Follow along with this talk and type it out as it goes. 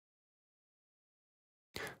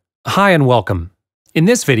Hi and welcome. In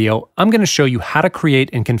this video, I'm going to show you how to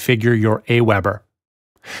create and configure your Aweber.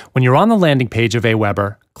 When you're on the landing page of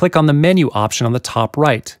Aweber, click on the menu option on the top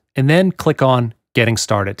right, and then click on Getting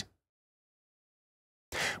Started.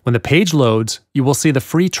 When the page loads, you will see the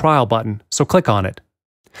free trial button, so click on it.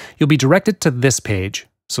 You'll be directed to this page,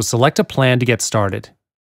 so select a plan to get started.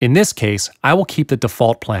 In this case, I will keep the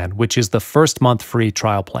default plan, which is the first month free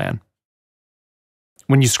trial plan.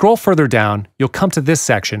 When you scroll further down, you'll come to this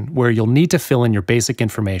section where you'll need to fill in your basic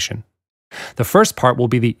information. The first part will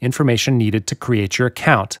be the information needed to create your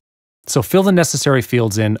account, so fill the necessary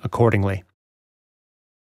fields in accordingly.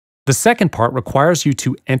 The second part requires you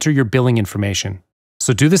to enter your billing information,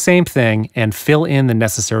 so do the same thing and fill in the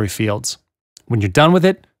necessary fields. When you're done with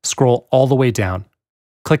it, scroll all the way down.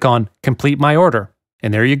 Click on Complete My Order,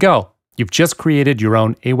 and there you go. You've just created your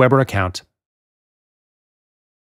own Aweber account.